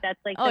feel like that's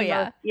like the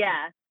most,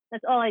 yeah.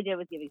 That's all I did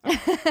was give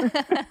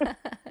examples.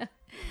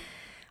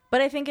 But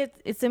I think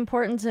it's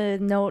important to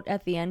note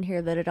at the end here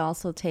that it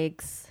also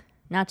takes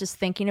not just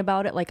thinking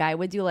about it like I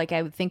would do, like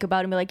I would think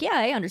about it and be like, yeah,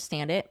 I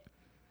understand it.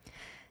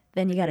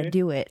 Then you got to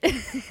do it.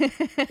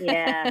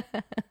 Yeah.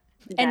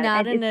 And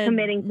not in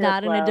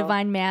a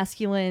divine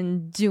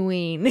masculine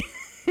doing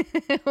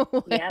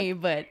way,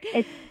 but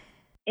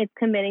it's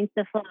committing to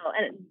the flow.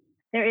 And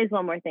there is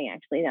one more thing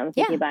actually. Now I'm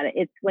thinking about it.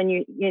 It's when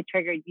you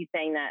triggered you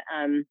saying that,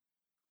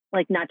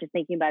 like not just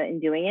thinking about it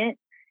and doing it.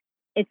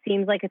 It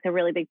seems like it's a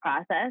really big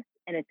process,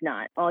 and it's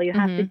not. All you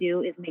have to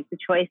do is make the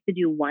choice to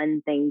do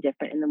one thing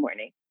different in the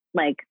morning.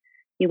 Like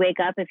you wake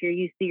up, if you're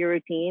used to your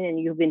routine and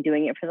you've been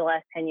doing it for the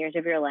last 10 years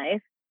of your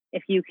life,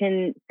 if you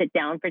can sit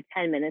down for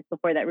 10 minutes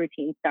before that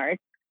routine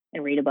starts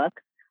and read a book,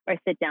 or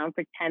sit down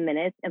for 10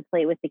 minutes and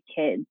play with the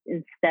kids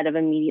instead of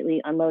immediately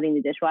unloading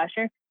the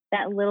dishwasher,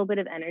 that little bit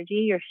of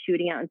energy you're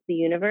shooting out into the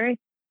universe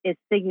is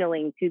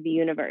signaling to the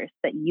universe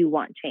that you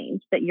want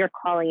change, that you're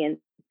calling in.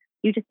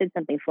 You just did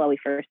something flowy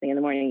first thing in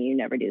the morning. You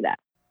never do that.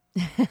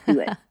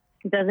 Do it.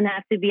 It doesn't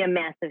have to be a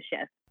massive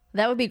shift.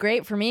 That would be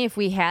great for me if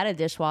we had a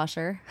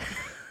dishwasher.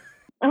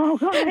 Oh,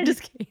 God.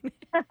 Just kidding.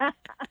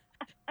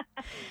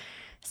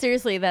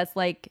 Seriously, that's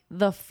like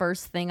the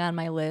first thing on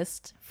my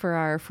list for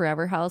our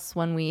forever house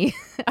when we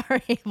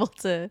are able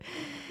to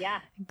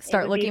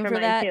start looking for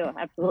that. Too.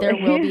 Absolutely. There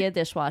will be a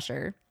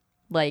dishwasher.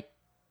 Like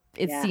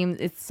it seems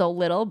it's so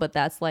little, but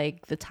that's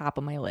like the top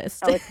of my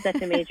list. Oh, it's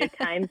such a major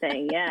time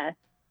thing. Yeah.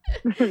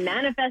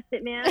 Manifest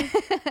it, man.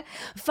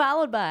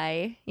 Followed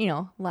by,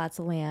 lots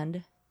of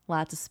land,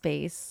 lots of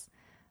space,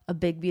 a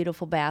big,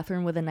 beautiful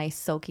bathroom with a nice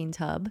soaking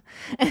tub.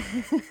 I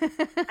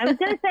was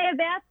going to say a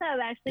bathtub,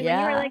 actually. When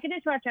you were like a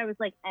dishwasher, I was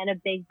like, and a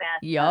big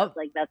bathtub. Yup.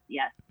 Like, that's,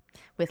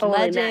 With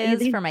totally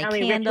ledges for my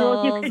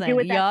candles. You could do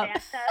with that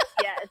bathtub.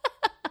 Yes.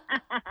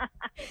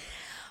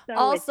 So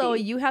also,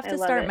 witty. You have to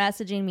start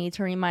messaging me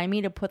to remind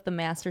me to put the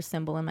master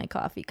symbol in my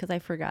coffee because I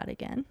forgot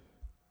again.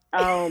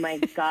 Oh, my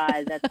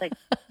God. That's like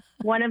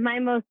one of my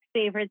most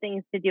favorite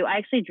things to do. I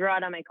actually draw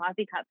it on my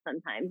coffee cup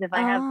sometimes. If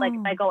I have,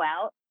 if I go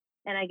out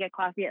and I get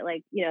coffee at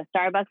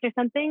Starbucks or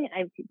something,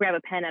 I grab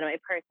a pen out of my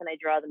purse and I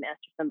draw the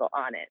master symbol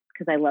on it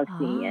because I love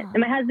seeing it. And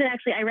my husband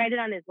actually, I write it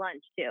on his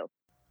lunch too.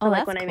 So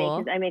that's when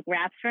cool. I make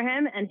wraps for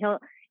him, and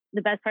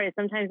the best part is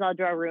sometimes I'll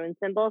draw rune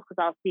symbols because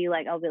I'll see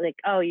I'll be like,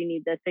 oh, you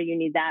need this or you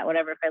need that,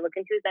 whatever. If I look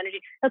into his energy,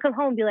 he'll come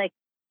home and be like,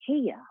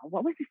 hey,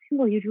 what was the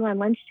symbol you drew on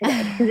lunch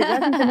today? Because it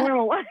wasn't the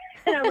normal one.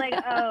 And I'm like,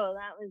 oh,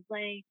 that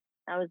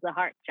was the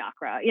heart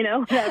chakra,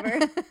 whatever.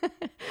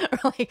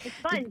 It's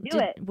fun. Do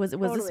it. Was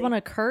this one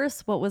a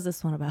curse? What was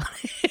this one about?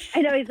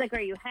 I know. He's like,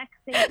 are you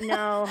hexing?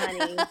 No,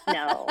 honey.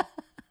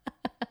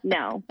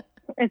 No.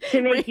 It's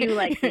to make you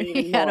like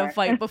me You had a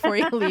fight before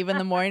you leave in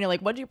the morning. You're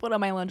like, what'd you put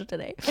on my lunch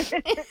today?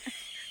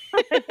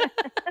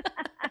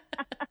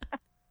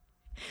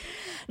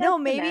 No,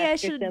 maybe I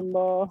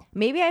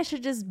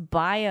should just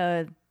buy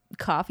a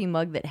coffee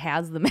mug that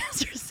has the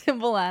master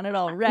symbol on it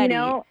already.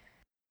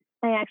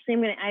 I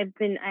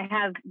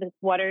have this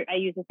water. I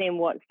use the same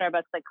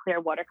Starbucks clear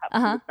water cup.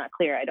 So it's not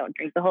clear. I don't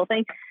drink the whole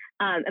thing.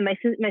 And my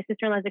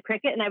sister-in-law has a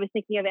Cricut, and I was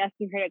thinking of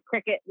asking her to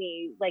Cricut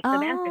me the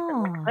master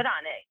symbol to put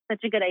on it.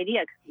 Such a good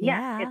idea.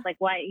 It's like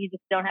why you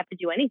just don't have to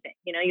do anything.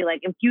 You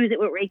infuse it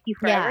with Reiki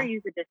forever.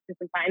 Use the distance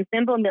and time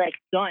symbol, and be like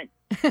done.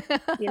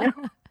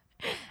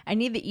 I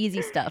need the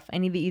easy stuff.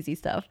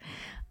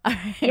 All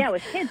right. Yeah,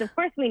 with kids, of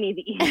course we need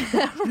the easy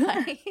stuff.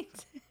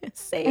 Right.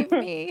 Save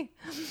me.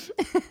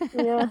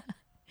 Yeah.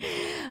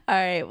 All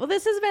right. Well,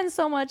 this has been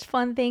so much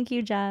fun. Thank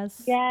you,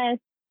 Jess. Yes.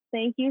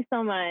 Thank you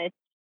so much.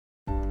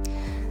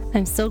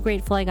 I'm so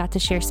grateful I got to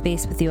share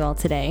space with you all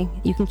today.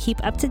 You can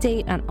keep up to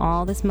date on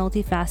all this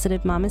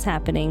multifaceted Mama's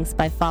happenings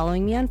by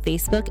following me on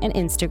Facebook and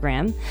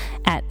Instagram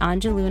at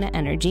Angeluna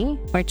Energy,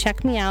 or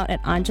check me out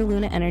at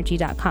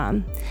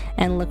angelunaenergy.com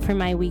and look for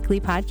my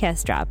weekly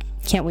podcast drop.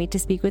 Can't wait to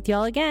speak with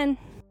y'all again.